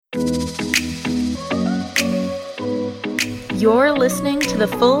You're listening to the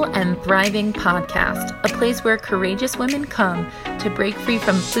Full and Thriving Podcast, a place where courageous women come to break free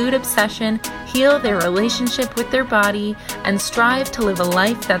from food obsession, heal their relationship with their body, and strive to live a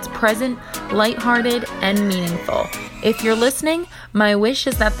life that's present, lighthearted, and meaningful. If you're listening, my wish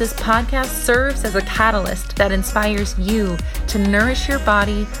is that this podcast serves as a catalyst that inspires you to nourish your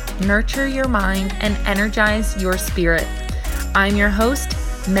body, nurture your mind, and energize your spirit. I'm your host,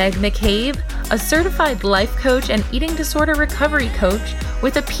 Meg McCabe, a certified life coach and eating disorder recovery coach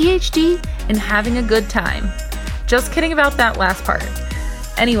with a PhD in having a good time. Just kidding about that last part.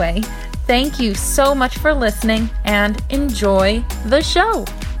 Anyway, thank you so much for listening and enjoy the show.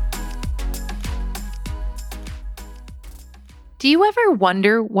 Do you ever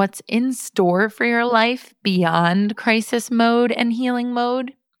wonder what's in store for your life beyond crisis mode and healing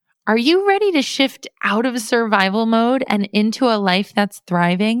mode? Are you ready to shift out of survival mode and into a life that's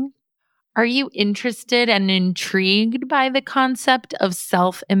thriving? Are you interested and intrigued by the concept of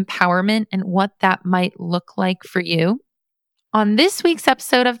self-empowerment and what that might look like for you? On this week's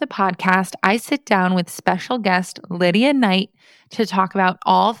episode of the podcast, I sit down with special guest Lydia Knight to talk about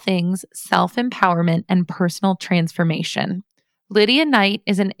all things self-empowerment and personal transformation. Lydia Knight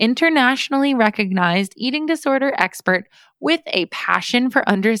is an internationally recognized eating disorder expert with a passion for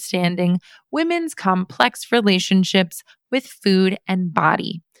understanding women's complex relationships with food and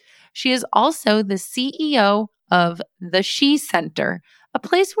body. She is also the CEO of the She Center, a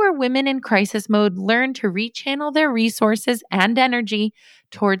place where women in crisis mode learn to rechannel their resources and energy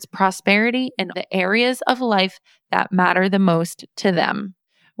towards prosperity in the areas of life that matter the most to them.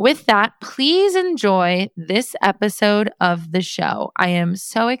 With that, please enjoy this episode of the show. I am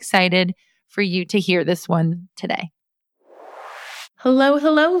so excited for you to hear this one today.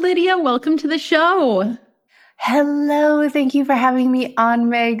 Hello, Lydia. Welcome to the show. Hello. Thank you for having me on,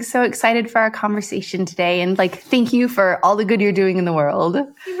 Meg. So excited for our conversation today. And thank you for all the good you're doing in the world.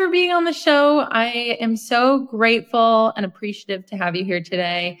 Thank you for being on the show. I am so grateful and appreciative to have you here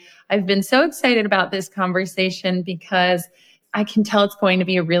today. I've been so excited about this conversation because I can tell it's going to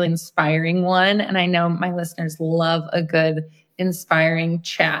be a really inspiring one. And I know my listeners love a good, inspiring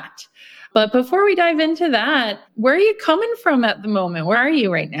chat. But before we dive into that, where are you coming from at the moment? Where are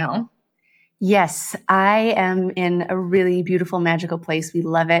you right now? Yes, I am in a really beautiful, magical place. We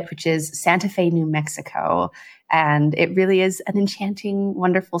love it, which is Santa Fe, New Mexico. And it really is an enchanting,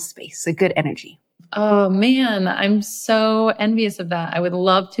 wonderful space, a good energy. Oh man, I'm so envious of that. I would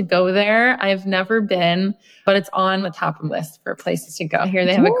love to go there. I've never been, but it's on the top of the list for places to go. Here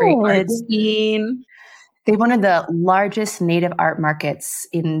they have a great art scene. They have one of the largest native art markets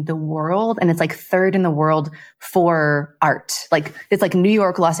in the world, and it's third in the world for art. It's New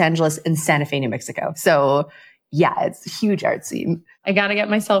York, Los Angeles, and Santa Fe, New Mexico. So yeah, it's a huge art scene. I got to get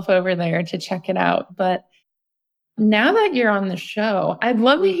myself over there to check it out. But now that you're on the show, I'd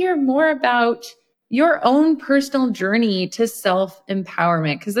love to hear more about your own personal journey to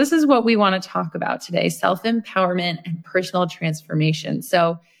self-empowerment, because this is what we want to talk about today, self-empowerment and personal transformation.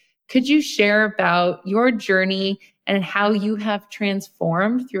 So could you share about your journey and how you have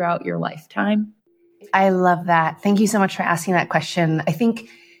transformed throughout your lifetime? I love that. Thank you so much for asking that question. I think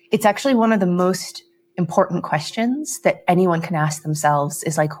it's actually one of the most important questions that anyone can ask themselves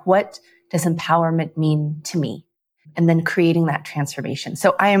is what does empowerment mean to me? And then creating that transformation.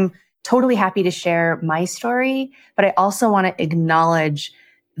 So I am totally happy to share my story, but I also want to acknowledge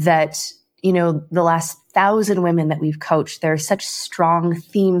that, the last 1,000 women that we've coached, there are such strong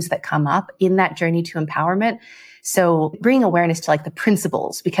themes that come up in that journey to empowerment. So bringing awareness to the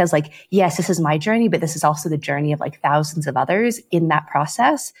principles, because yes, this is my journey, but this is also the journey of thousands of others in that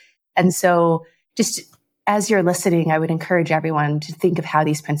process. And so just as you're listening, I would encourage everyone to think of how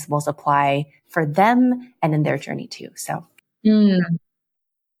these principles apply for them and in their journey too. So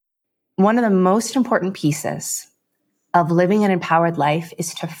one of the most important pieces of living an empowered life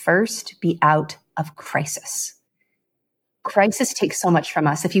is to first be out of crisis. Crisis takes so much from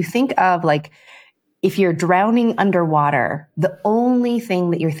us. If you think of if you're drowning underwater, the only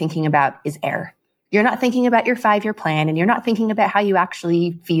thing that you're thinking about is air. You're not thinking about your 5-year plan, and you're not thinking about how you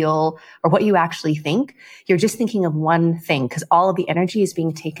actually feel or what you actually think. You're just thinking of one thing because all of the energy is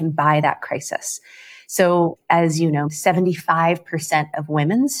being taken by that crisis. So as you know, 75% of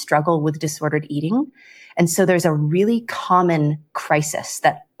women struggle with disordered eating. And so there's a really common crisis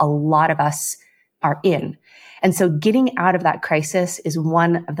that a lot of us are in. And so getting out of that crisis is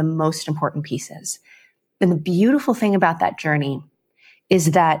one of the most important pieces. And the beautiful thing about that journey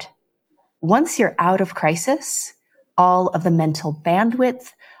is that once you're out of crisis, all of the mental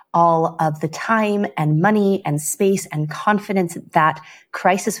bandwidth, all of the time and money and space and confidence that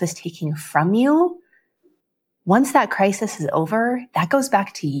crisis was taking from you, once that crisis is over, that goes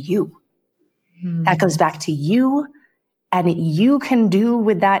back to you. That goes back to you. And you can do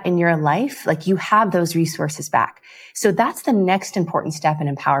with that in your life, like you have those resources back. So that's the next important step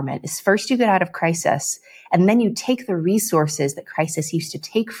in empowerment is first you get out of crisis and then you take the resources that crisis used to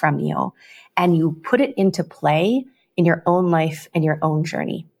take from you and you put it into play in your own life and your own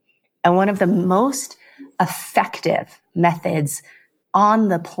journey. And one of the most effective methods on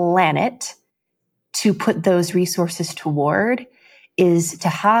the planet to put those resources toward is to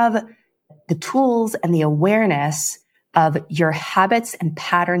have the tools and the awareness of your habits and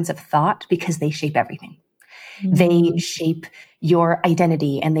patterns of thought because they shape everything. Mm-hmm. They shape your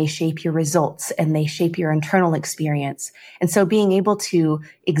identity and they shape your results and they shape your internal experience. And so being able to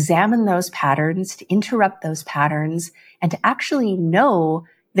examine those patterns, to interrupt those patterns, and to actually know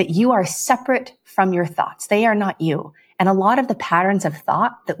that you are separate from your thoughts. They are not you. And a lot of the patterns of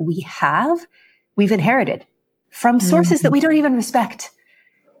thought that we have, we've inherited from sources that we don't even respect.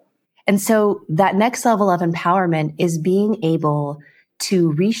 And so that next level of empowerment is being able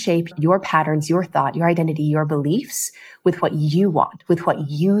to reshape your patterns, your thought, your identity, your beliefs with what you want, with what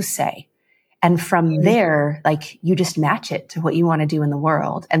you say. And from there, like you just match it to what you want to do in the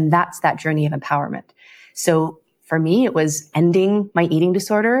world. And that's that journey of empowerment. So for me, it was ending my eating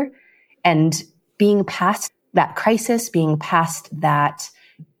disorder and being past that crisis, being past that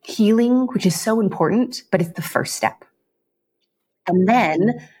healing, which is so important, but it's the first step. And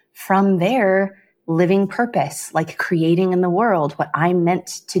then from there, living purpose, like creating in the world what I'm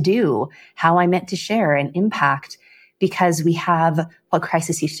meant to do, how I'm meant to share and impact, because we have what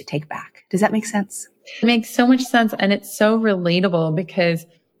crisis used to take back. Does that make sense? It makes so much sense. And it's so relatable because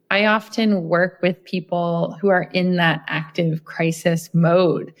I often work with people who are in that active crisis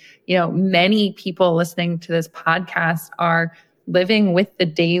mode. You know, many people listening to this podcast are living with the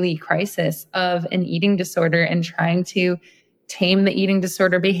daily crisis of an eating disorder and trying to tame the eating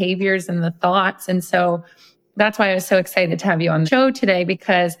disorder behaviors and the thoughts. And so that's why I was so excited to have you on the show today,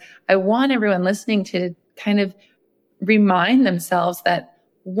 because I want everyone listening to kind of remind themselves that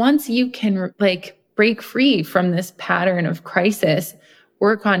once you can like break free from this pattern of crisis,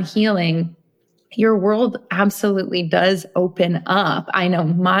 work on healing, your world absolutely does open up. I know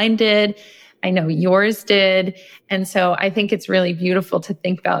mine did. I know yours did. And so I think it's really beautiful to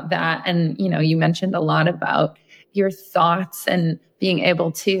think about that. And, you know, you mentioned a lot about your thoughts and being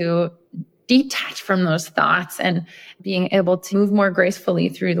able to detach from those thoughts and being able to move more gracefully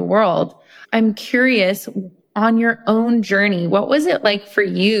through the world. I'm curious, on your own journey, what was it like for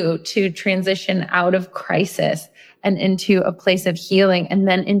you to transition out of crisis and into a place of healing and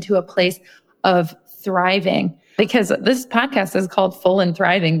then into a place of thriving? Because this podcast is called Full and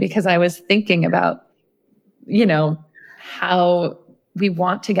Thriving because I was thinking about, you know, how we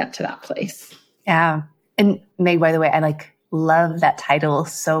want to get to that place. Yeah. And Meg, by the way, I love that title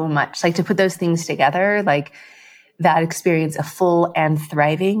so much. Like to put those things together, like that experience of full and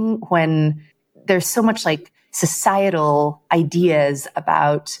thriving when there's so much like societal ideas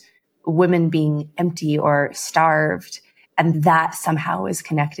about women being empty or starved. And that somehow is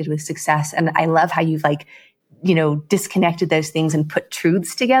connected with success. And I love how you've disconnected those things and put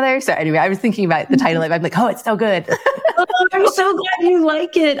truths together. So anyway, I was thinking about the title. I'm like, oh, it's so good. Oh, I'm so glad you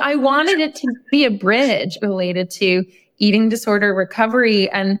like it. I wanted it to be a bridge related to eating disorder recovery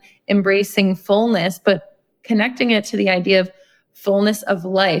and embracing fullness, but connecting it to the idea of fullness of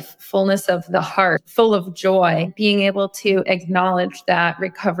life, fullness of the heart, full of joy, being able to acknowledge that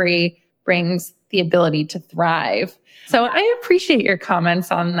recovery brings the ability to thrive. So I appreciate your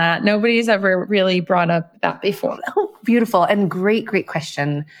comments on that. Nobody's ever really brought up that before. Oh, beautiful. And great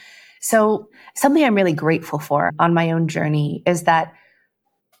question. So something I'm really grateful for on my own journey is that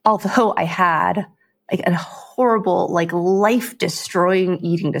although I had like a horrible, like life-destroying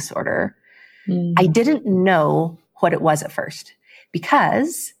eating disorder, I didn't know what it was at first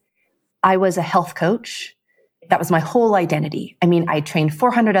because I was a health coach. That was my whole identity. I mean, I trained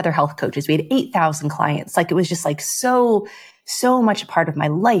 400 other health coaches. We had 8,000 clients. Like it was just like so much a part of my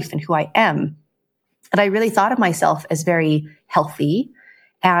life and who I am. And I really thought of myself as very healthy.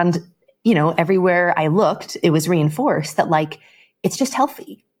 And, everywhere I looked, it was reinforced that like, it's just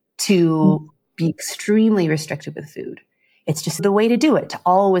healthy to be extremely restricted with food. It's just the way to do it, to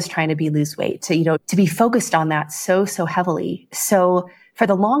always trying to lose weight, to be focused on that so heavily. So for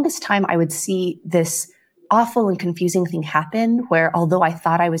the longest time, I would see this awful and confusing thing happen where although I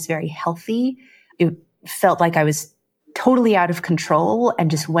thought I was very healthy, it felt like I was totally out of control and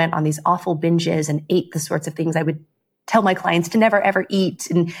just went on these awful binges and ate the sorts of things I would tell my clients to never ever eat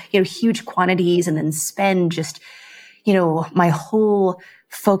in, huge quantities and then spend just, my whole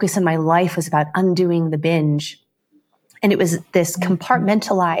focus in my life was about undoing the binge. And it was this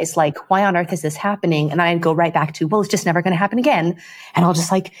compartmentalized, like, why on earth is this happening? And I'd go right back to, well, it's just never going to happen again. And I'll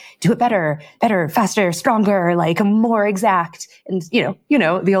just like do it better, faster, stronger, like more exact. And,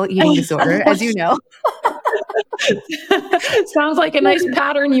 the old eating disorder, as you know. Sounds like a nice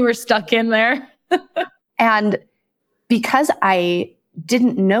pattern you were stuck in there. And because I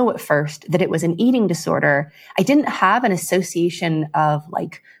didn't know at first that it was an eating disorder, I didn't have an association of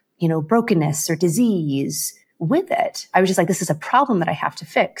like, brokenness or disease with it. I was just like, this is a problem that I have to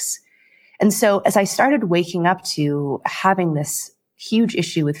fix. And so as I started waking up to having this huge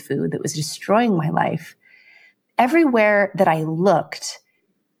issue with food that was destroying my life, everywhere that I looked,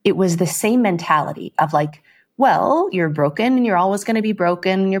 it was the same mentality of like, well, you're broken and you're always going to be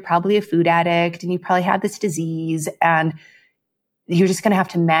broken. And you're probably a food addict and you probably have this disease and you're just going to have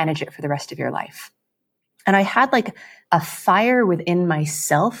to manage it for the rest of your life. And I had like a fire within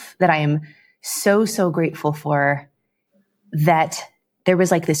myself that I am so, so grateful for, that there was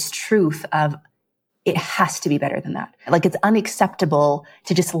like this truth of it has to be better than that. Like it's unacceptable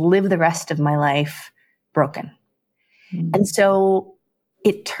to just live the rest of my life broken. And so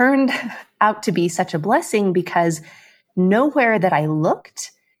it turned out to be such a blessing because nowhere that I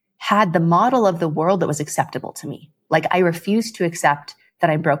looked had the model of the world that was acceptable to me. Like I refused to accept that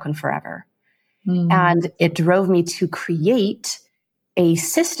I'm broken forever. And it drove me to create a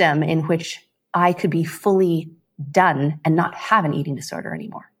system in which I could be fully done and not have an eating disorder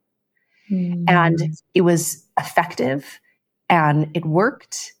anymore. And it was effective and it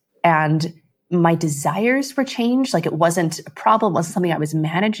worked and my desires were changed. Like it wasn't a problem, it wasn't something I was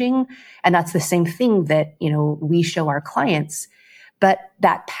managing. And that's the same thing that, we show our clients. But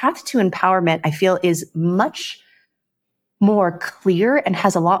that path to empowerment, I feel, is much more clear and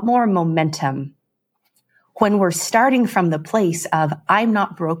has a lot more momentum when we're starting from the place of, I'm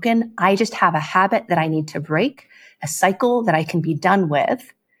not broken. I just have a habit that I need to break, a cycle that I can be done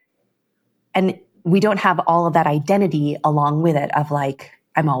with. And we don't have all of that identity along with it of like,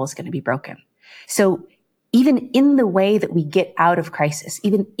 I'm always going to be broken. So even in the way that we get out of crisis,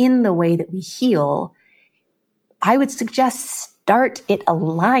 even in the way that we heal, I would suggest start it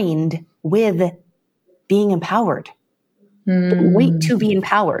aligned with being empowered. Don't wait to be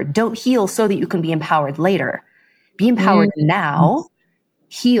empowered. Don't heal so that you can be empowered later. Be empowered now,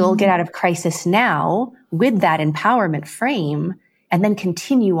 heal, get out of crisis now with that empowerment frame, and then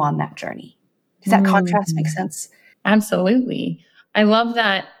continue on that journey. Does that contrast make sense? Absolutely. I love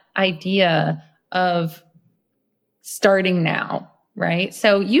that idea of starting now, right?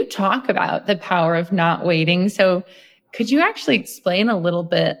 So you talk about the power of not waiting. So could you actually explain a little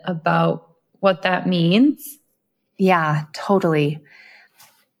bit about what that means? Yeah, totally.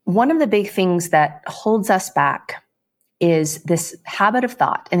 One of the big things that holds us back is this habit of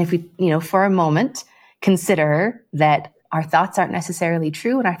thought. And if we, for a moment, consider that our thoughts aren't necessarily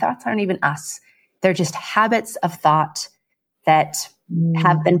true and our thoughts aren't even us. They're just habits of thought that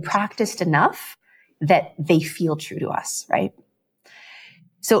have been practiced enough that they feel true to us, right?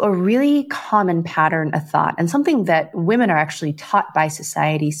 So a really common pattern of thought, and something that women are actually taught by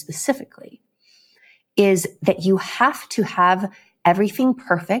society specifically, is that you have to have everything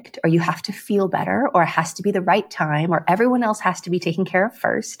perfect, or you have to feel better, or it has to be the right time, or everyone else has to be taken care of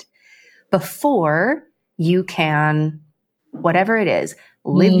first before you can, whatever it is,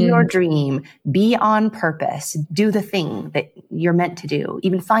 live your dream, be on purpose, do the thing that you're meant to do,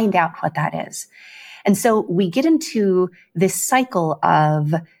 even find out what that is. And so we get into this cycle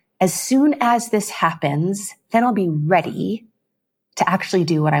of, as soon as this happens, then I'll be ready to actually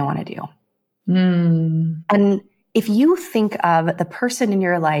do what I want to do. And if you think of the person in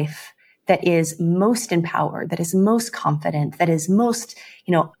your life that is most empowered, that is most confident, that is most,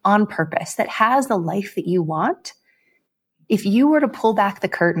 on purpose, that has the life that you want, if you were to pull back the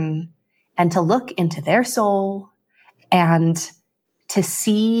curtain and to look into their soul and to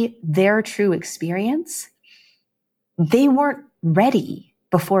see their true experience, they weren't ready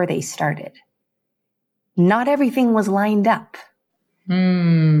before they started. Not everything was lined up.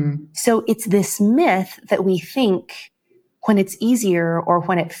 So it's this myth that we think when it's easier or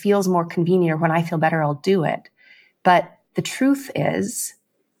when it feels more convenient or when I feel better, I'll do it. But the truth is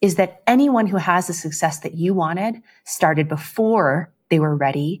that anyone who has the success that you wanted started before they were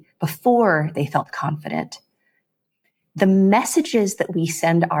ready, before they felt confident. The messages that we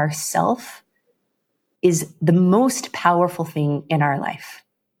send ourselves is the most powerful thing in our life.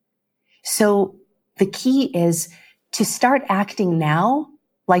 So the key is to start acting now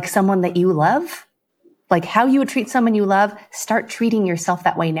like someone that you love Like how you would treat someone you love, start treating yourself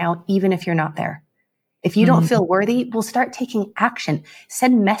that way now, even if you're not there. If you don't feel worthy, we'll start taking action.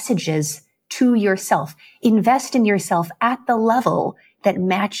 Send messages to yourself. Invest in yourself at the level that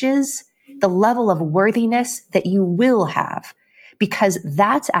matches the level of worthiness that you will have, because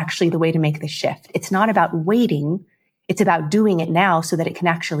that's actually the way to make the shift. It's not about waiting. It's about doing it now so that it can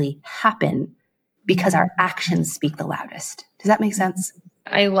actually happen, because our actions speak the loudest. Does that make sense?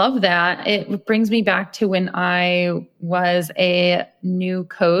 I love that. It brings me back to when I was a new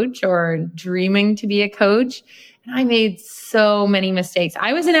coach or dreaming to be a coach. And I made so many mistakes.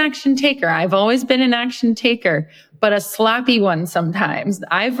 I was an action taker. I've always been an action taker, but a sloppy one sometimes.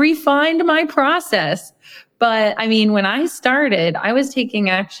 I've refined my process. But I mean, when I started, I was taking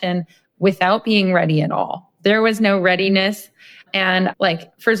action without being ready at all. There was no readiness. And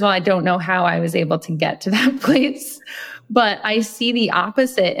like, first of all, I don't know how I was able to get to that place. But I see the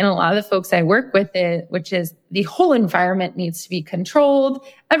opposite in a lot of the folks I work with, which is the whole environment needs to be controlled.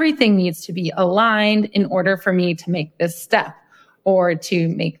 Everything needs to be aligned in order for me to make this step or to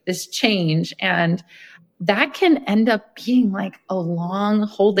make this change. And that can end up being like a long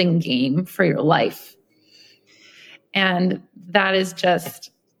holding game for your life. And that is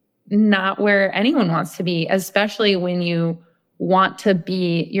just not where anyone wants to be, especially when you want to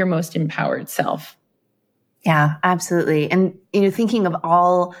be your most empowered self. Yeah, absolutely. And, thinking of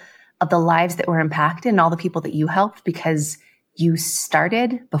all of the lives that were impacted and all the people that you helped because you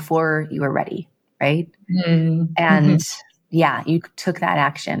started before you were ready, right? Mm-hmm. And yeah, you took that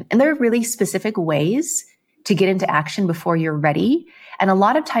action. And there are really specific ways to get into action before you're ready. And a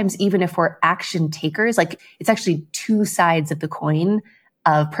lot of times, even if we're action takers, like it's actually two sides of the coin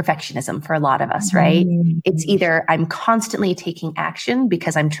of perfectionism for a lot of us, right? Mm-hmm. It's either I'm constantly taking action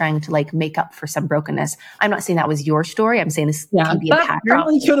because I'm trying to like make up for some brokenness. I'm not saying that was your story. I'm saying this can be a pattern.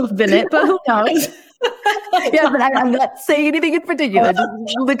 Probably could have been it, but who knows? Yeah, but I'm not saying anything in particular, just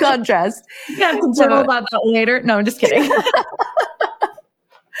the contrast. Yeah, we'll talk about that later. No, I'm just kidding.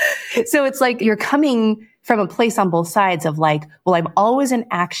 So it's like you're coming from a place on both sides of like, well, I'm always in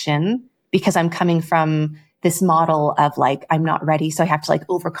action because I'm coming from this model of like, I'm not ready, so I have to like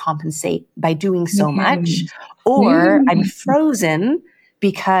overcompensate by doing so much. Or I'm frozen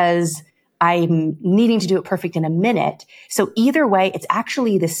because I'm needing to do it perfect in a minute. So either way, it's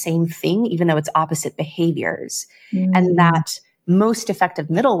actually the same thing, even though it's opposite behaviors. And that most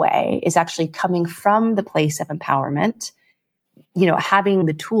effective middle way is actually coming from the place of empowerment, having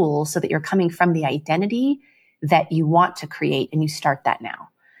the tools so that you're coming from the identity that you want to create, and you start that now.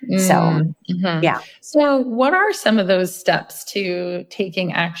 So, yeah. So what are some of those steps to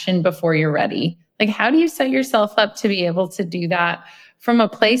taking action before you're ready? Like, how do you set yourself up to be able to do that from a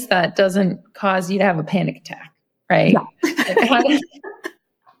place that doesn't cause you to have a panic attack, right? Yeah.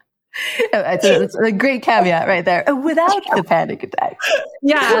 It's a great caveat right there. Without the panic attack.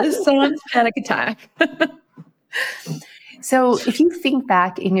 Yeah, someone's panic attack. So if you think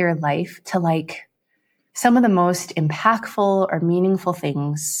back in your life to like some of the most impactful or meaningful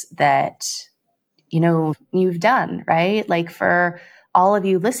things that, you've done, right? Like for all of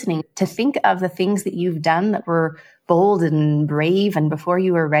you listening, to think of the things that you've done that were bold and brave and before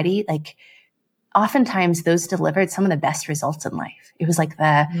you were ready, like oftentimes those delivered some of the best results in life. It was like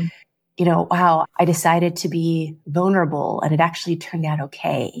wow, I decided to be vulnerable and it actually turned out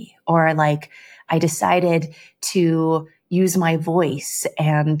okay. Or like I decided to use my voice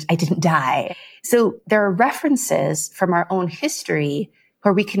and I didn't die. So there are references from our own history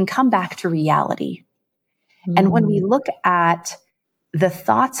where we can come back to reality. And when we look at the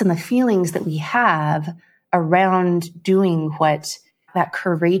thoughts and the feelings that we have around doing what that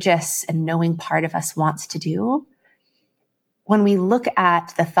courageous and knowing part of us wants to do, when we look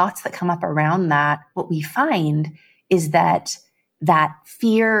at the thoughts that come up around that, what we find is that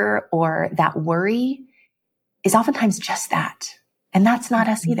fear or that worry is oftentimes just that. And that's not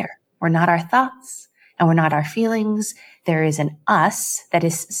us either. We're not our thoughts and we're not our feelings. There is an us that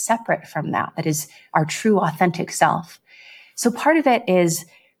is separate from that is our true authentic self. So part of it is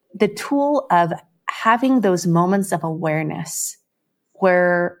the tool of having those moments of awareness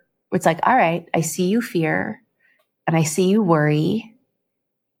where it's like, all right, I see you fear and I see you worry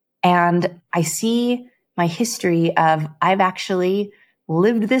and I see my history of I've actually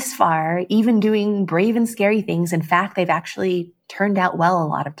lived this far, even doing brave and scary things. In fact, they've actually turned out well a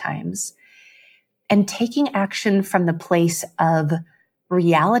lot of times. And taking action from the place of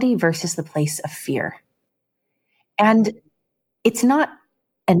reality versus the place of fear. And it's not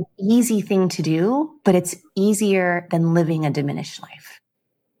an easy thing to do, but it's easier than living a diminished life.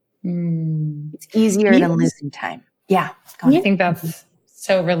 It's easier than losing time. Yeah. I think that's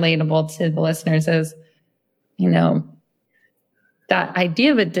so relatable to the listeners is that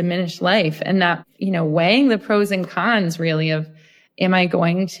idea of a diminished life, and that, weighing the pros and cons really of, am I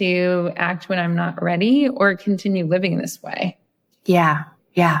going to act when I'm not ready or continue living this way? Yeah.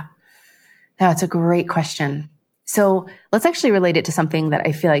 Yeah. No, it's a great question. So let's actually relate it to something that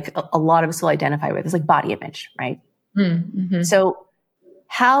I feel like a lot of us will identify with. It's like body image, right? Mm-hmm. So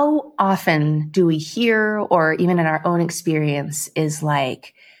how often do we hear, or even in our own experience, is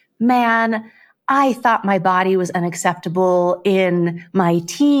like, man, I thought my body was unacceptable in my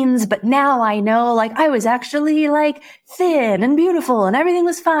teens, but now I know, like, I was actually like thin and beautiful and everything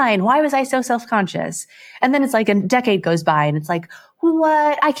was fine. Why was I so self-conscious? And then it's like a decade goes by and it's like,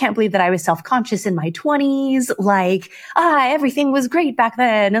 what? I can't believe that I was self-conscious in my 20s. Like, everything was great back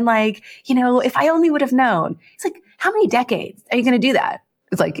then. And like, if I only would have known. It's like, how many decades are you going to do that?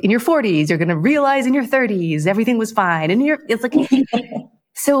 It's like in your 40s, you're going to realize in your 30s, everything was fine. And it's like,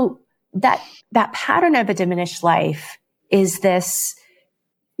 so that pattern of a diminished life is this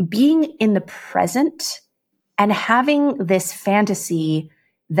being in the present and having this fantasy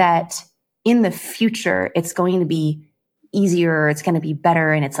that in the future, it's going to be easier, it's going to be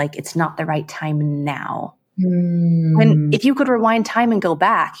better. And it's like, it's not the right time now. When if you could rewind time and go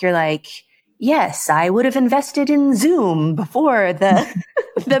back, you're like, yes, I would have invested in Zoom before the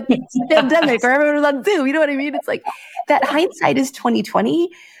pandemic, or everyone was on Zoom. You know what I mean? It's like that hindsight is 2020,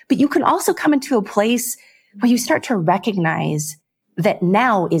 but you can also come into a place where you start to recognize that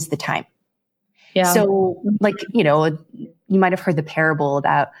now is the time. Yeah. So like, you might have heard the parable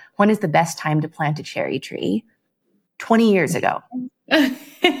about when is the best time to plant a cherry tree? 20 years ago.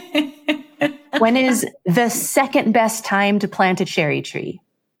 When is the second best time to plant a cherry tree?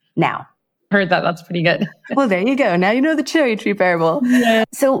 Now. Heard that. That's pretty good. Well, there you go. Now you know the cherry tree parable. Yeah.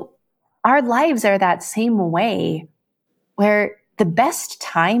 So our lives are that same way, where the best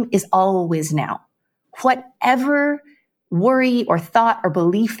time is always now. Whatever worry or thought or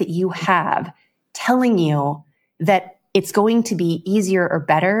belief that you have telling you that it's going to be easier or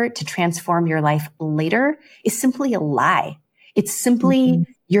better to transform your life later is simply a lie. It's simply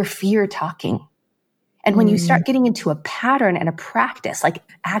your fear talking. And when you start getting into a pattern and a practice, like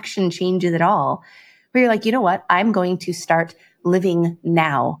action changes it all, where you're like, you know what? I'm going to start living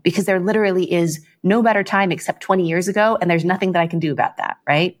now, because there literally is no better time except 20 years ago. And there's nothing that I can do about that.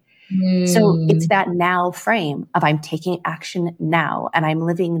 Right. So it's that now frame of I'm taking action now, and I'm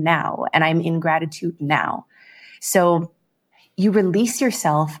living now, and I'm in gratitude now. So you release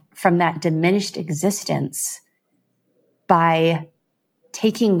yourself from that diminished existence by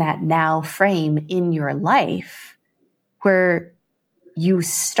taking that now frame in your life, where you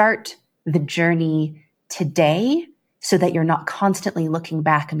start the journey today so that you're not constantly looking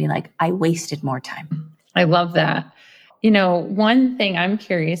back and being like, I wasted more time. I love that. One thing I'm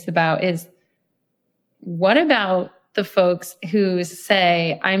curious about is, what about the folks who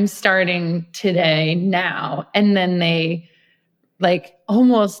say, I'm starting today now, and then they like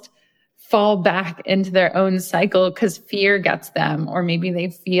almost fall back into their own cycle because fear gets them, or maybe they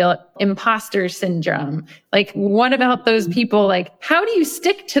feel imposter syndrome. Like, what about those people? Like, how do you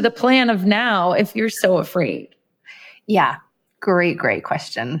stick to the plan of now if you're so afraid? Yeah, great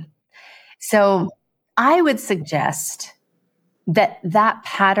question. So I would suggest that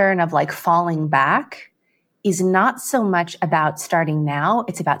pattern of like falling back is not so much about starting now,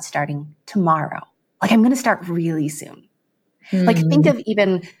 it's about starting tomorrow. Like, I'm going to start really soon. Like, think of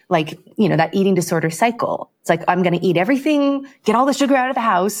even like, that eating disorder cycle. It's like, I'm going to eat everything, get all the sugar out of the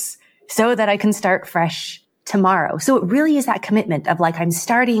house so that I can start fresh tomorrow. So it really is that commitment of like, I'm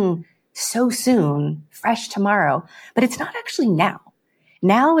starting so soon, fresh tomorrow, but it's not actually now.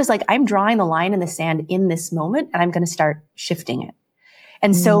 Now is like, I'm drawing the line in the sand in this moment, and I'm going to start shifting it.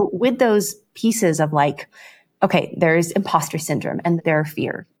 And so with those pieces of like, okay, there's imposter syndrome and there's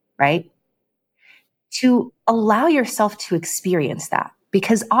fear, right? To allow yourself to experience that,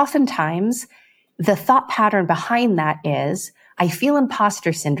 because oftentimes the thought pattern behind that is, I feel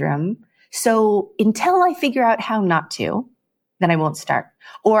imposter syndrome, so until I figure out how not to, then I won't start.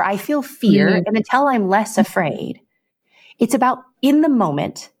 Or I feel fear, and until I'm less afraid. It's about in the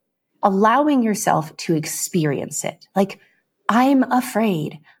moment, allowing yourself to experience it. Like, I'm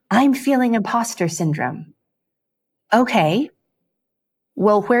afraid. I'm feeling imposter syndrome. Okay.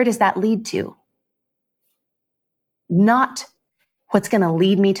 Well, where does that lead to? Not what's going to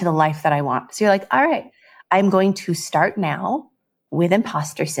lead me to the life that I want. So you're like, all right, I'm going to start now with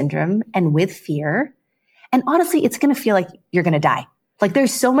imposter syndrome and with fear. And honestly, it's going to feel like you're going to die. Like,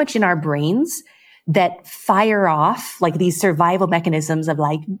 there's so much in our brains that fire off like these survival mechanisms of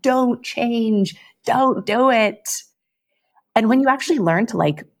like, don't change, don't do it. And when you actually learn to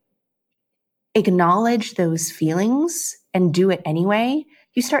like acknowledge those feelings and do it anyway,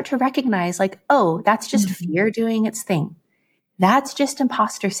 you start to recognize like, oh, that's just fear doing its thing. That's just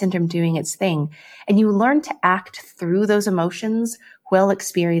imposter syndrome doing its thing. And you learn to act through those emotions while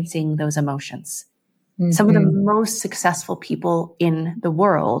experiencing those emotions. Some of the most successful people in the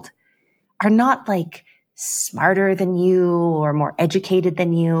world are not like smarter than you or more educated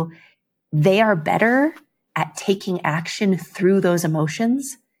than you. They are better at taking action through those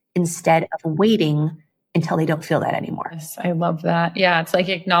emotions instead of waiting until they don't feel that anymore. Yes, I love that. Yeah, it's like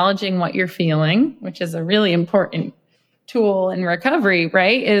acknowledging what you're feeling, which is a really important tool in recovery,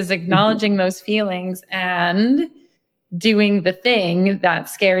 right? Is acknowledging those feelings and doing the thing that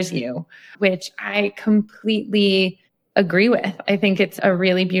scares you, which I completely agree with. I think it's a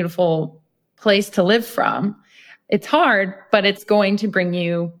really beautiful place to live from. It's hard, but it's going to bring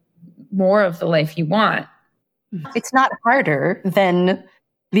you more of the life you want. It's not harder than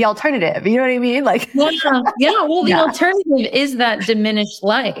the alternative. You know what I mean? Like, yeah. Well, the alternative is that diminished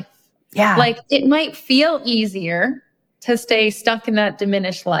life. Yeah. Like it might feel easier to stay stuck in that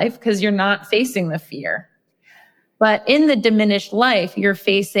diminished life because you're not facing the fear. But in the diminished life, you're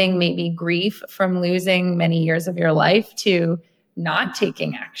facing maybe grief from losing many years of your life to not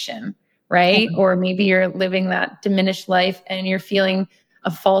taking action, right? Or maybe you're living that diminished life and you're feeling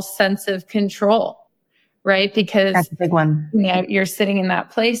a false sense of control, right? Because that's a big one. You're sitting in that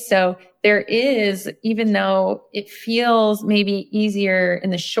place. So there is, even though it feels maybe easier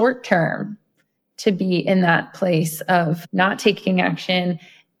in the short term to be in that place of not taking action,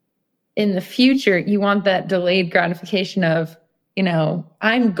 in the future, you want that delayed gratification of,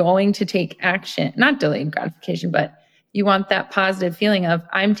 I'm going to take action, not delayed gratification, but you want that positive feeling of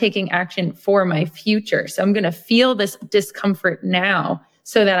I'm taking action for my future. So I'm going to feel this discomfort now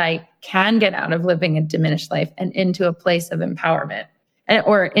so that I can get out of living a diminished life and into a place of empowerment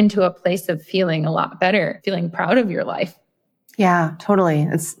or into a place of feeling a lot better, feeling proud of your life. Yeah, totally.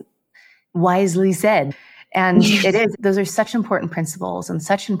 It's wisely said. And it is, those are such important principles and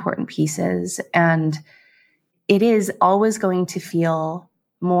such important pieces. And it is always going to feel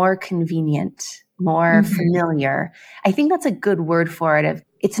more convenient, more familiar. I think that's a good word for it.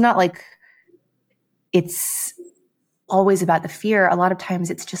 It's not like it's always about the fear. A lot of times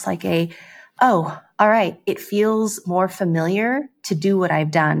it's just like all right, it feels more familiar to do what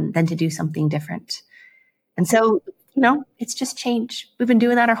I've done than to do something different. And so, it's just change. We've been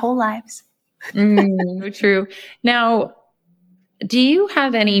doing that our whole lives. True. Now, do you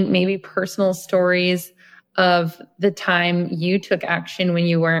have any maybe personal stories of the time you took action when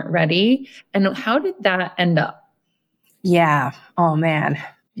you weren't ready? And how did that end up? Yeah. Oh, man.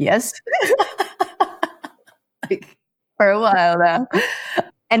 Yes. For a while now.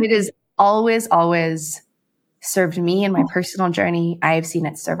 And it has always, always served me in my personal journey. I've seen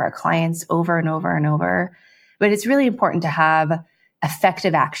it serve our clients over and over and over. But it's really important to have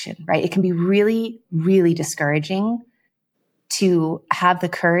effective action, right? It can be really, really discouraging to have the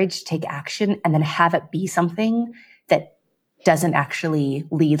courage to take action and then have it be something that doesn't actually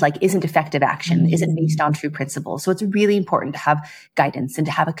lead, like isn't effective action, isn't based on true principles. So it's really important to have guidance and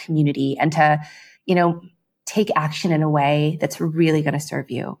to have a community and to, take action in a way that's really going to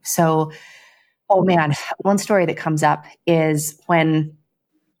serve you. So, oh man, one story that comes up is when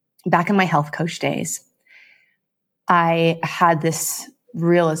back in my health coach days, I had this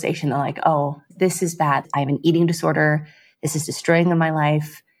realization that like, oh, this is bad. I have an eating disorder. This is destroying my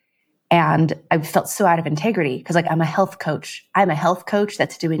life. And I felt so out of integrity because like I'm a health coach. I'm a health coach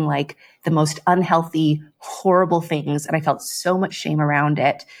that's doing like the most unhealthy, horrible things. And I felt so much shame around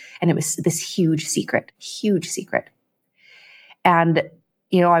it. And it was this huge secret. And,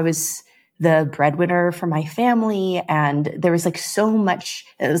 I was the breadwinner for my family. And there was like so much,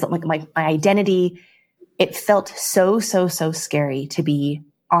 it was like my identity. It felt so, so, so scary to be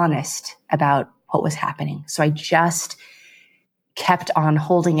honest about what was happening. So I just kept on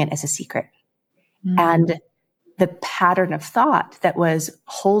holding it as a secret. And the pattern of thought that was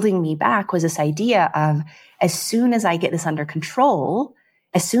holding me back was this idea of as soon as I get this under control,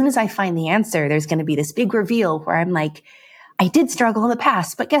 as soon as I find the answer, there's going to be this big reveal where I'm like, I did struggle in the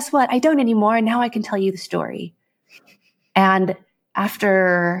past, but guess what? I don't anymore. And now I can tell you the story. And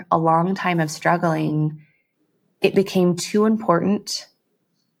after a long time of struggling, it became too important.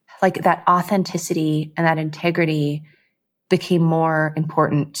 Like that authenticity and that integrity became more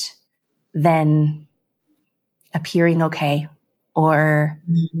important than appearing okay or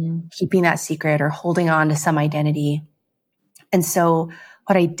keeping that secret or holding on to some identity. And so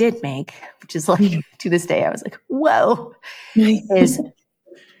what I did make, which is like to this day, I was like, whoa, is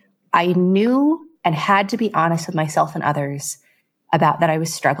I knew and had to be honest with myself and others about that I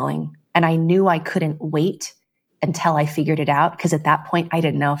was struggling. And I knew I couldn't wait until I figured it out, because at that point, I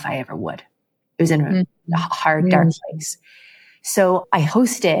didn't know if I ever would. It was in a hard, dark place. So I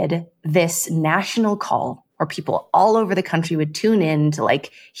hosted this national call where people all over the country would tune in to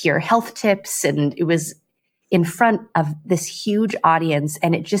like hear health tips. And it was in front of this huge audience.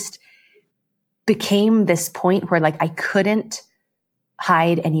 And it just became this point where like I couldn't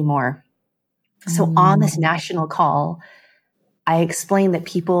hide anymore. So on this national call, I explained that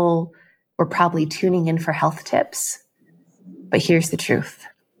people were probably tuning in for health tips, but here's the truth.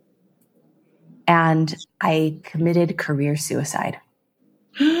 And I committed career suicide.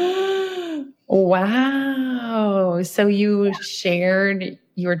 Wow. So you shared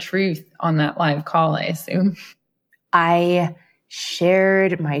your truth on that live call, I assume. I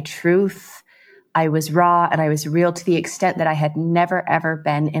shared my truth. I was raw and I was real to the extent that I had never, ever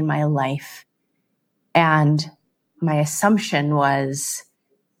been in my life. And my assumption was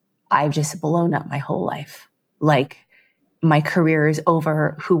I've just blown up my whole life. Like my career is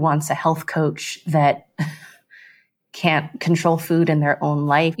over. Who wants a health coach that can't control food in their own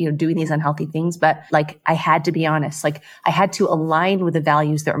life, doing these unhealthy things? But like, I had to be honest, like I had to align with the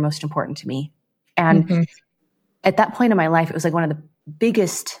values that were most important to me. And at that point in my life, it was like one of the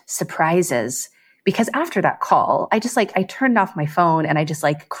biggest surprises, because after that call, I turned off my phone and I just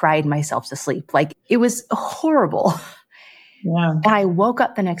like cried myself to sleep. Like it was horrible. Yeah. And I woke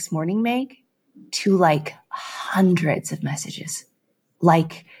up the next morning, Meg, to like hundreds of messages.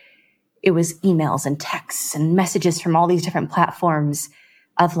 Like it was emails and texts and messages from all these different platforms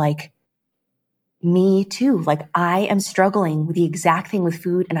of like, me too. Like I am struggling with the exact thing with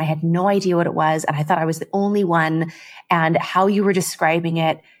food and I had no idea what it was. And I thought I was the only one. And how you were describing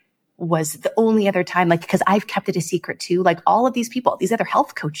it was the only other time, like, because I've kept it a secret too. Like all of these people, these other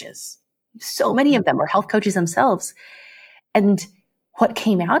health coaches, so many of them were health coaches themselves. And what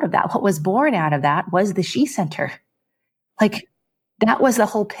came out of that, what was born out of that was the She Center. Like that was the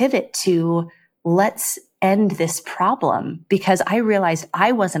whole pivot to let's end this problem, because I realized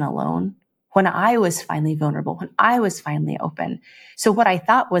I wasn't alone when I was finally vulnerable, when I was finally open. So what I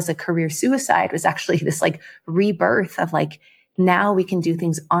thought was a career suicide was actually this like rebirth of like, now we can do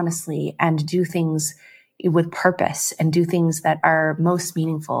things honestly and do things with purpose and do things that are most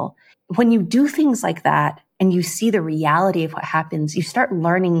meaningful. When you do things like that and you see the reality of what happens, you start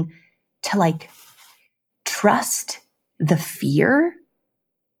learning to like trust the fear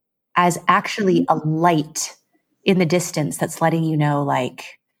as actually a light in the distance that's letting you know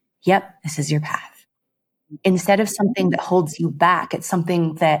like, yep, this is your path. Instead of something that holds you back, it's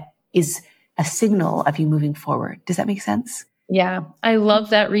something that is a signal of you moving forward. Does that make sense? Yeah, I love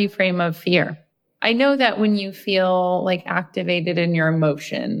that reframe of fear. I know that when you feel like activated in your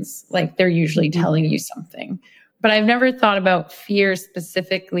emotions, like they're usually telling you something, but I've never thought about fear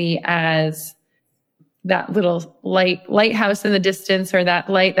specifically as that little lighthouse in the distance, or that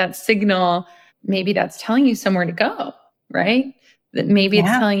light, that signal. Maybe that's telling you somewhere to go, right? That maybe it's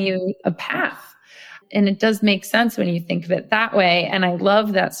telling you a path. And it does make sense when you think of it that way. And I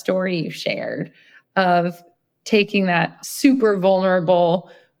love that story you shared of taking that super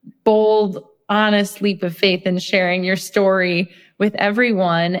vulnerable, bold, honest leap of faith and sharing your story with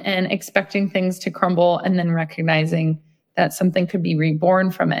everyone and expecting things to crumble and then recognizing that something could be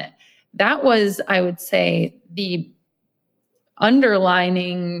reborn from it. That was, I would say, the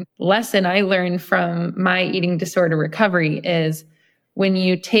underlining lesson I learned from my eating disorder recovery is when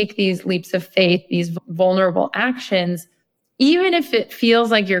you take these leaps of faith, these vulnerable actions, even if it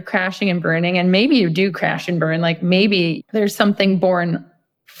feels like you're crashing and burning, and maybe you do crash and burn, like maybe there's something born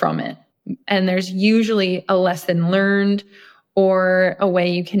from it. And there's usually a lesson learned or a way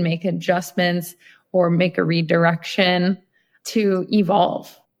you can make adjustments or make a redirection to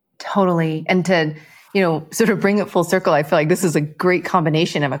evolve. Totally. And to, sort of bring it full circle, I feel like this is a great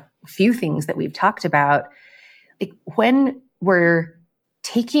combination of a few things that we've talked about. Like when we're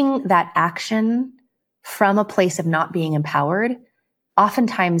taking that action from a place of not being empowered,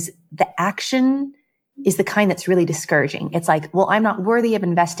 oftentimes the action is the kind that's really discouraging. It's like, well, I'm not worthy of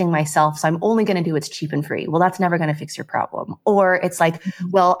investing myself, so I'm only going to do what's cheap and free. Well, that's never going to fix your problem. Or it's like,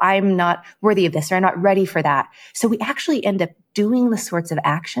 well, I'm not worthy of this, or I'm not ready for that. So we actually end up doing the sorts of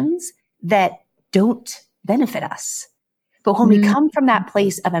actions that don't benefit us. But when we come from that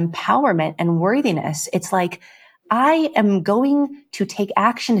place of empowerment and worthiness, it's like, I am going to take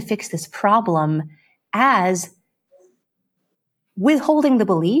action to fix this problem as withholding the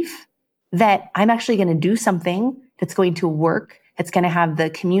belief that I'm actually going to do something that's going to work, that's going to have the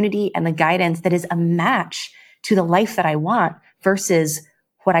community and the guidance that is a match to the life that I want versus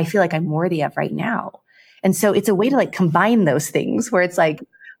what I feel like I'm worthy of right now. And so it's a way to like combine those things where it's like,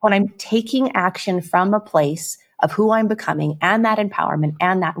 when I'm taking action from a place of who I'm becoming and that empowerment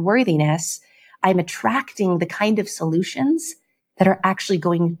and that worthiness, I'm attracting the kind of solutions that are actually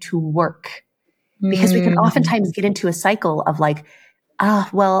going to work. Because we can oftentimes get into a cycle of like,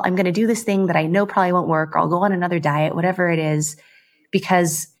 well, I'm going to do this thing that I know probably won't work, or I'll go on another diet, whatever it is,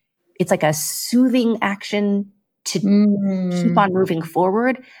 because it's like a soothing action to keep on moving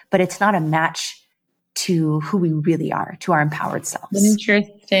forward, but it's not a match to who we really are, to our empowered selves.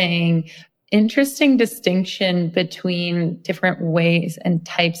 Interesting distinction between different ways and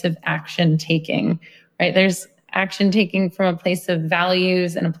types of action taking, right? There's action taking from a place of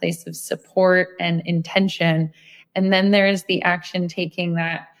values and a place of support and intention. And then there's the action taking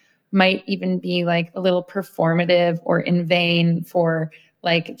that might even be like a little performative or in vain for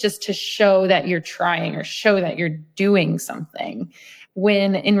like just to show that you're trying or show that you're doing something.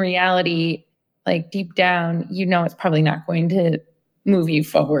 When in reality, like deep down, you know, it's probably not going to move you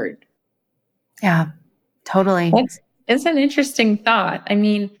forward. Yeah, totally. It's an interesting thought. I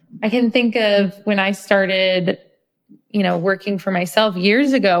mean, I can think of when I started, you know, working for myself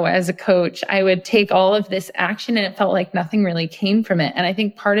years ago as a coach, I would take all of this action and it felt like nothing really came from it. And I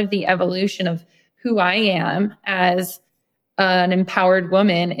think part of the evolution of who I am as an empowered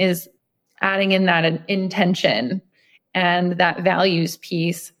woman is adding in that intention and that values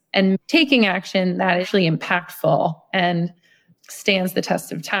piece and taking action that is actually impactful and stands the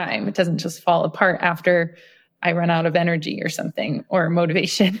test of time. It doesn't just fall apart after I run out of energy or something or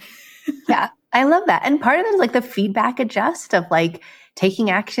motivation. Yeah, I love that. And part of it is like the feedback adjust of like taking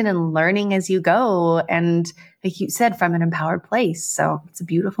action and learning as you go. And like you said, from an empowered place. So it's a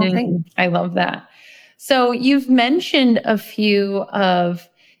beautiful thing. I love that. So you've mentioned a few of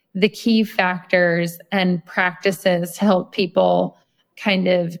the key factors and practices to help people kind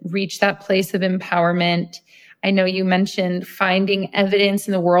of reach that place of empowerment. I know you mentioned finding evidence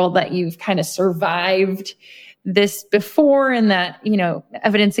in the world that you've kind of survived this before and that, you know,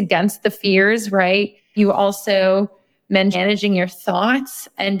 evidence against the fears, right? You also mentioned managing your thoughts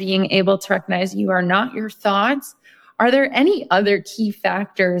and being able to recognize you are not your thoughts. Are there any other key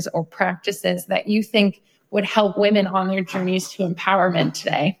factors or practices that you think would help women on their journeys to empowerment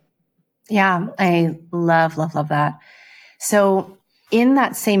today? Yeah, I love that. So in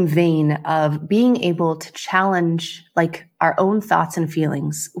that same vein of being able to challenge like our own thoughts and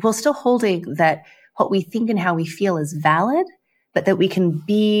feelings, while still holding that what we think and how we feel is valid, but that we can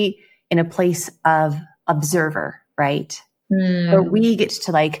be in a place of observer, right? Where we get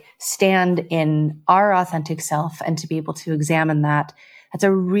to like stand in our authentic self and to be able to examine that. That's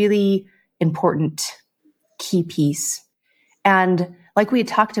a really important key piece. And like we had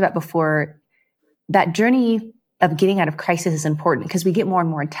talked about before, that journey of getting out of crisis is important because we get more and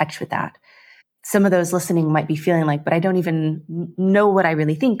more in touch with that. Some of those listening might be feeling like, but I don't even know what I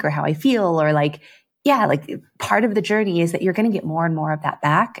really think or how I feel, or like, yeah, like part of the journey is that you're going to get more and more of that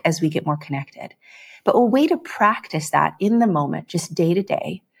back as we get more connected. But a way to practice that in the moment, just day to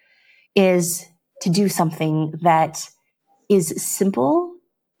day, is to do something that is simple,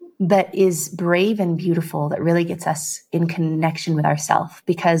 that is brave and beautiful, that really gets us in connection with ourselves.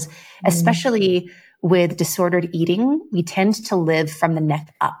 Because especially with disordered eating, we tend to live from the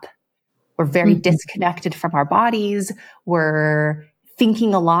neck up. We're very disconnected from our bodies. We're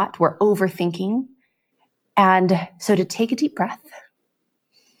thinking a lot. We're overthinking. And so to take a deep breath,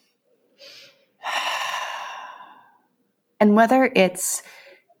 and whether it's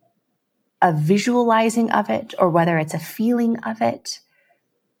a visualizing of it, or whether it's a feeling of it,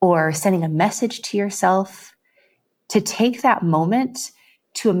 or sending a message to yourself, to take that moment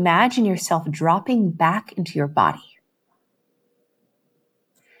to imagine yourself dropping back into your body.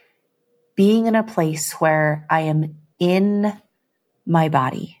 Being in a place where I am in my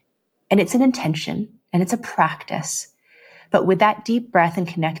body. And it's an intention and it's a practice. But with that deep breath and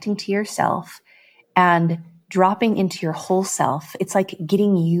connecting to yourself and dropping into your whole self, it's like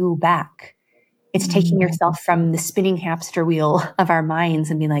getting you back. It's taking yourself from the spinning hamster wheel of our minds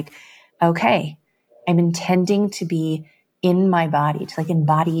and being like, okay, I'm intending to be in my body, to like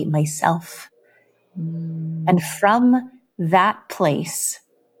embody myself. And from that place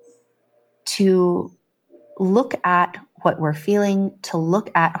to look at what we're feeling, to look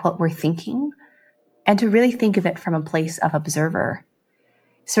at what we're thinking, and to really think of it from a place of observer.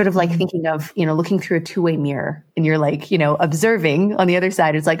 Sort of like thinking of, you know, looking through a two-way mirror and you're like, you know, observing on the other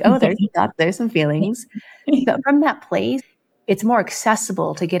side. It's like, oh, there's some thoughts, there's some feelings. But from that place, it's more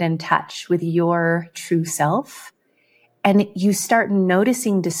accessible to get in touch with your true self. And you start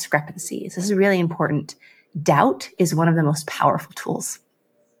noticing discrepancies. This is really important. Doubt is one of the most powerful tools.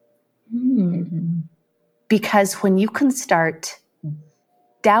 Because when you can start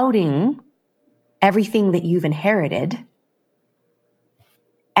doubting everything that you've inherited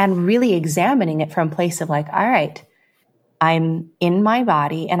and really examining it from a place of like, all right, I'm in my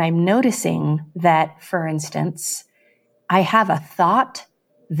body and I'm noticing that, for instance, I have a thought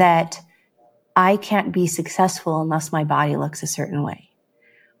that I can't be successful unless my body looks a certain way.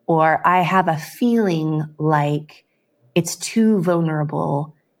 Or I have a feeling like it's too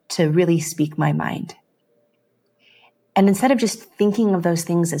vulnerable to really speak my mind. And instead of just thinking of those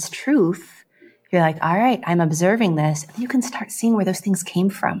things as truth, you're like, all right, I'm observing this. And you can start seeing where those things came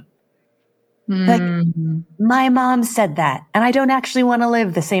from. Like, my mom said that, and I don't actually want to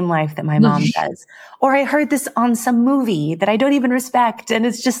live the same life that my mom does. Or I heard this on some movie that I don't even respect. And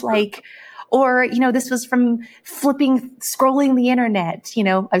it's just like, or, this was from scrolling the internet.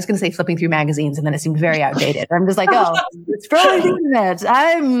 I was going to say flipping through magazines, and then it seemed very outdated. I'm just like, oh, scrolling the internet.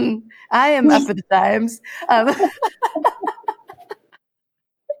 I am up for the times.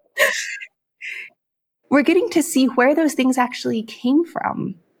 We're getting to see where those things actually came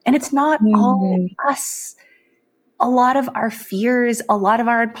from. And it's not all us. A lot of our fears, a lot of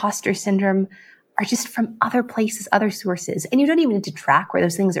our imposter syndrome are just from other places, other sources. And you don't even need to track where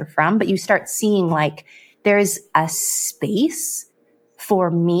those things are from, but you start seeing like there's a space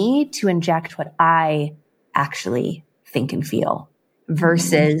for me to inject what I actually think and feel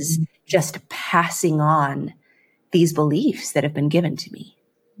versus just passing on these beliefs that have been given to me.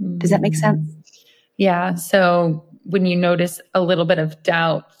 Does that make sense? Yeah. So when you notice a little bit of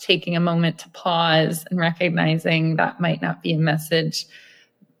doubt, taking a moment to pause and recognizing that might not be a message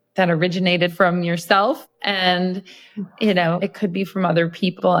that originated from yourself. And, it could be from other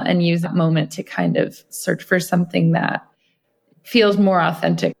people, and use that moment to kind of search for something that feels more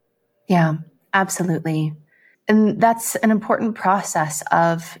authentic. Yeah, absolutely. And that's an important process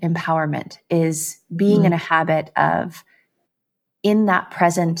of empowerment, is being in a habit of, in that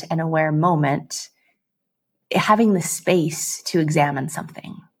present and aware moment, having the space to examine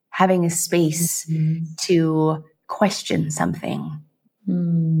something, having a space to question something.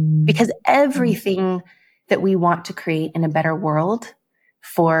 Because everything that we want to create in a better world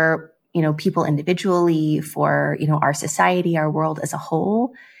for, people individually, for, our society, our world as a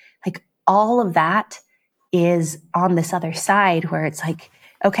whole, like all of that is on this other side where it's like,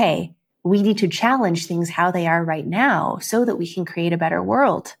 okay, we need to challenge things how they are right now so that we can create a better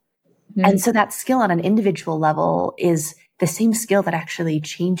world. And so that skill on an individual level is the same skill that actually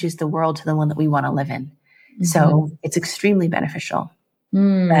changes the world to the one that we want to live in. So it's extremely beneficial.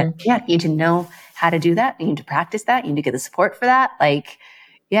 But yeah, you need to know how to do that. You need to practice that. You need to get the support for that. Like,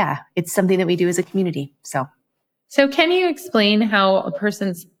 yeah, it's something that we do as a community. So can you explain how a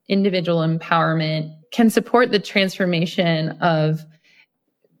person's individual empowerment can support the transformation of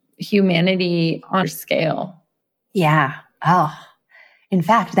humanity on a scale? Yeah. Oh, in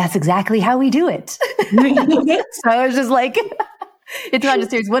fact, that's exactly how we do it. So I was just like, it's not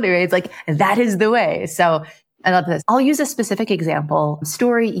just here's one way. It's like, that is the way. So I love this. I'll use a specific example,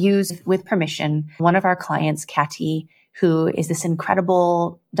 story used with permission. One of our clients, Katty, who is this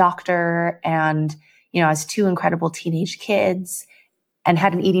incredible doctor and, has 2 incredible teenage kids and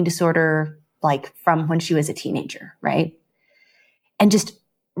had an eating disorder, like from when she was a teenager, right? And just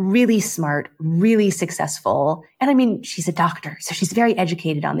really smart, really successful. And I mean, she's a doctor, so she's very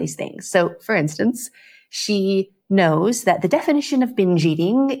educated on these things. So for instance, she knows that the definition of binge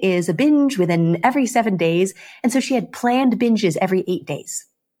eating is a binge within every 7 days. And so she had planned binges every 8 days.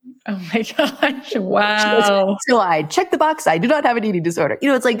 Oh my gosh. Wow. So I check the box. I do not have an eating disorder.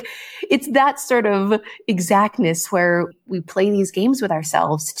 It's like, it's that sort of exactness where we play these games with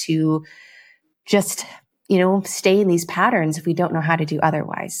ourselves to just, stay in these patterns if we don't know how to do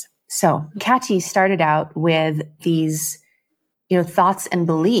otherwise. So Katty started out with these, thoughts and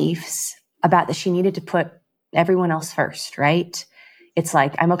beliefs about that she needed to put everyone else first, right? It's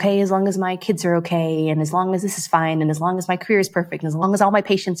like, I'm okay as long as my kids are okay, and as long as this is fine, and as long as my career is perfect, and as long as all my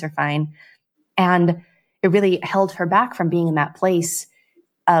patients are fine. And it really held her back from being in that place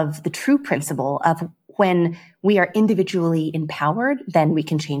of the true principle of when we are individually empowered, then we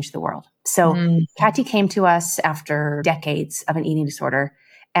can change the world. So Katty came to us after decades of an eating disorder,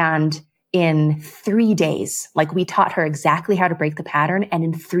 and in 3 days, like we taught her exactly how to break the pattern. And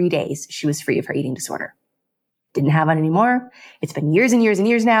in 3 days, she was free of her eating disorder. Didn't have it anymore. It's been years and years and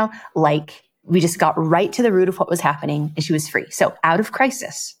years now. Like we just got right to the root of what was happening and she was free. So out of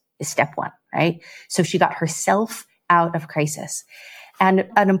crisis is step 1, right? So she got herself out of crisis. And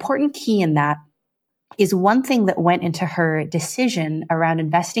an important key in that is one thing that went into her decision around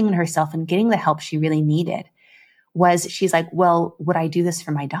investing in herself and getting the help she really needed was she's like, well, would I do this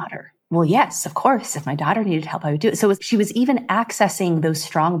for my daughter? Well, yes, of course. If my daughter needed help, I would do it. So she was even accessing those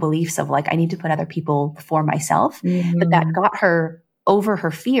strong beliefs of like, I need to put other people before myself, but that got her over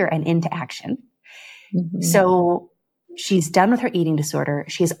her fear and into action. So she's done with her eating disorder.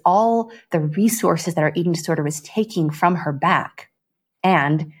 She has all the resources that her eating disorder was taking from her back.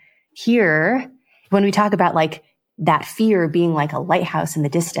 And here, when we talk about like that fear being like a lighthouse in the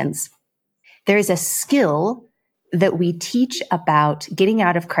distance, there is a skill that we teach about getting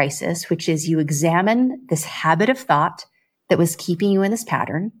out of crisis, which is you examine this habit of thought that was keeping you in this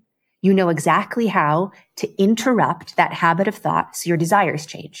pattern. You know exactly how to interrupt that habit of thought so your desires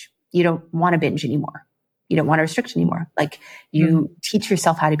change. You don't want to binge anymore. You don't want to restrict anymore. Like you teach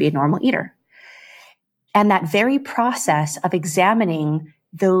yourself how to be a normal eater. And that very process of examining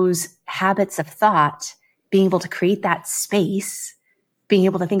those habits of thought, being able to create that space, being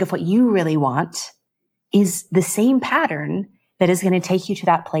able to think of what you really want, is the same pattern that is going to take you to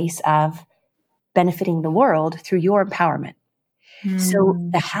that place of benefiting the world through your empowerment. So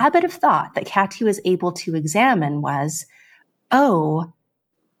the habit of thought that Kathy was able to examine was, oh,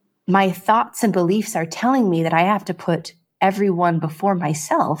 my thoughts and beliefs are telling me that I have to put everyone before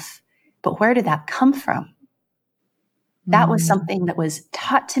myself, but where did that come from? That was something that was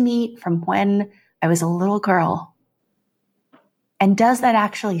taught to me from when I was a little girl. And does that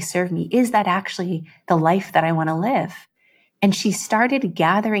actually serve me? Is that actually the life that I want to live? And she started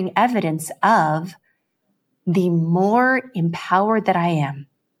gathering evidence of the more empowered that I am,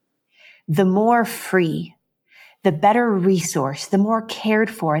 the more free, the better resource, the more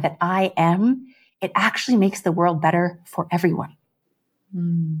cared for that I am, it actually makes the world better for everyone.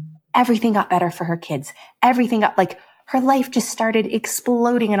 Everything got better for her kids. Everything got like her life just started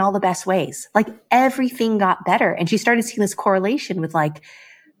exploding in all the best ways. Like everything got better. And she started seeing this correlation with like,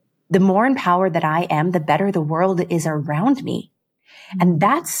 the more empowered that I am, the better the world is around me. And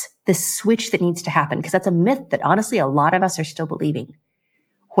that's the switch that needs to happen, because that's a myth that honestly a lot of us are still believing,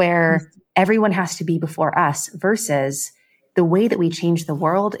 where everyone has to be before us, versus the way that we change the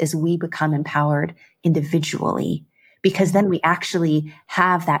world is we become empowered individually, because then we actually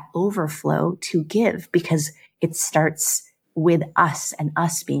have that overflow to give, because it starts with us and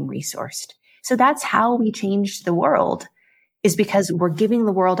us being resourced. So that's how we change the world, is because we're giving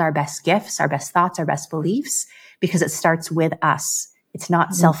the world our best gifts, our best thoughts, our best beliefs, because it starts with us. It's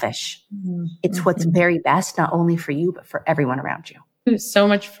not selfish. It's what's very best, not only for you, but for everyone around you. Thank you so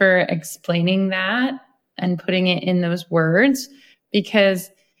much for explaining that and putting it in those words,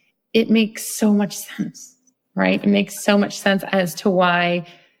 because it makes so much sense, right? It makes so much sense as to why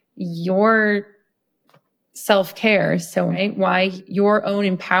your self-care, right? Why your own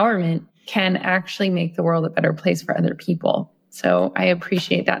empowerment can actually make the world a better place for other people. So I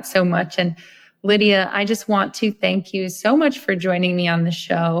appreciate that so much. And Lydia, I just want to thank you so much for joining me on the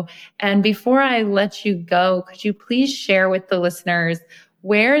show. And before I let you go, could you please share with the listeners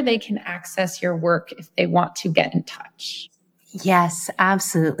where they can access your work if they want to get in touch? Yes,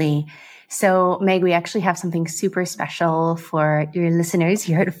 absolutely. So Meg, we actually have something super special for your listeners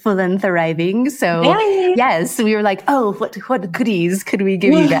here at Full and Thriving. So yes, we were like, oh, what goodies could we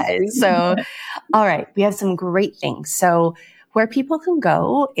give you guys? So, all right, we have some great things. So where people can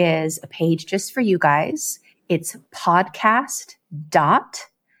go is a page just for you guys. It's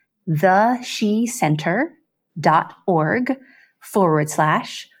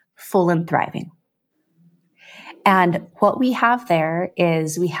podcast.theshecenter.org/full and thriving. And what we have there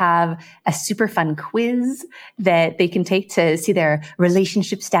is we have a super fun quiz that they can take to see their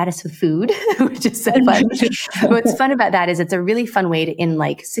relationship status with food, which is so fun. What's fun about that is it's a really fun way to, in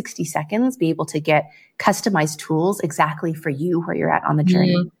like 60 seconds, be able to get customized tools exactly for you where you're at on the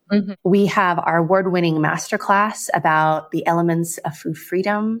journey. We have our award-winning masterclass about the elements of food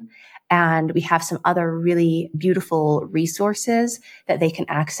freedom. And we have some other really beautiful resources that they can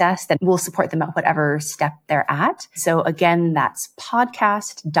access that will support them at whatever step they're at. So again, that's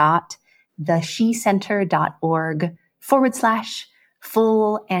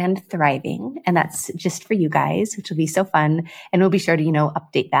podcast.theshecenter.org/full and thriving. And that's just for you guys, which will be so fun. And we'll be sure to,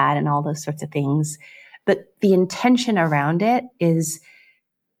 update that and all those sorts of things. But the intention around it is,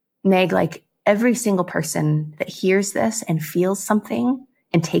 Meg, like every single person that hears this and feels something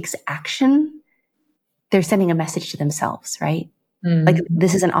and takes action, they're sending a message to themselves, right? Like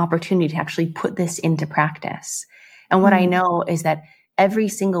this is an opportunity to actually put this into practice. And what I know is that every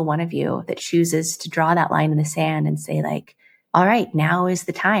single one of you that chooses to draw that line in the sand and say like, all right, now is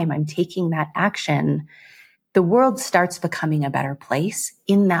the time, I'm taking that action, the world starts becoming a better place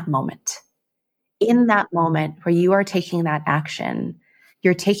in that moment. In that moment where you are taking that action,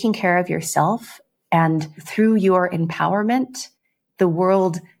 you're taking care of yourself And through your empowerment, the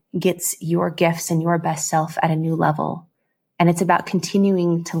world gets your gifts and your best self at a new level. And it's about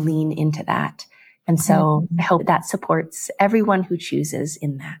continuing to lean into that. And so I hope that supports everyone who chooses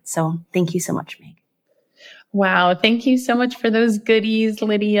in that. So thank you so much, Meg. Wow. Thank you so much for those goodies,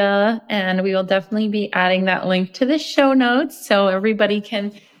 Lydia. And we will definitely be adding that link to the show notes so everybody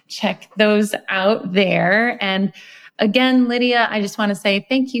can check those out there. And again, Lydia, I just want to say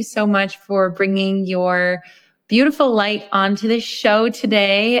thank you so much for bringing your beautiful light onto the show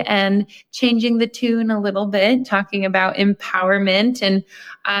today and changing the tune a little bit, talking about empowerment. And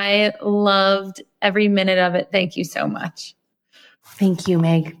I loved every minute of it. Thank you so much. Thank you,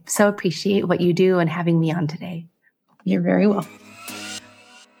 Meg. So appreciate what you do and having me on today. You're very welcome.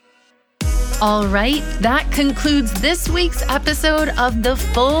 All right, that concludes this week's episode of the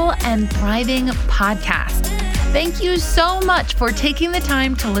Full and Thriving podcast. Thank you so much for taking the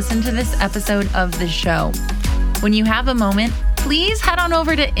time to listen to this episode of the show. When you have a moment, please head on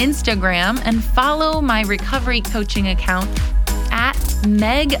over to Instagram and follow my recovery coaching account at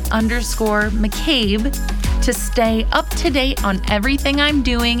Meg_McCabe to stay up to date on everything I'm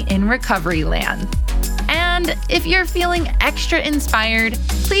doing in recovery land. And if you're feeling extra inspired,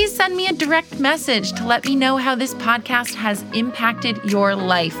 please send me a direct message to let me know how this podcast has impacted your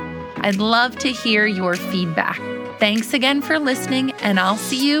life. I'd love to hear your feedback. Thanks again for listening, and I'll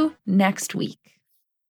see you next week.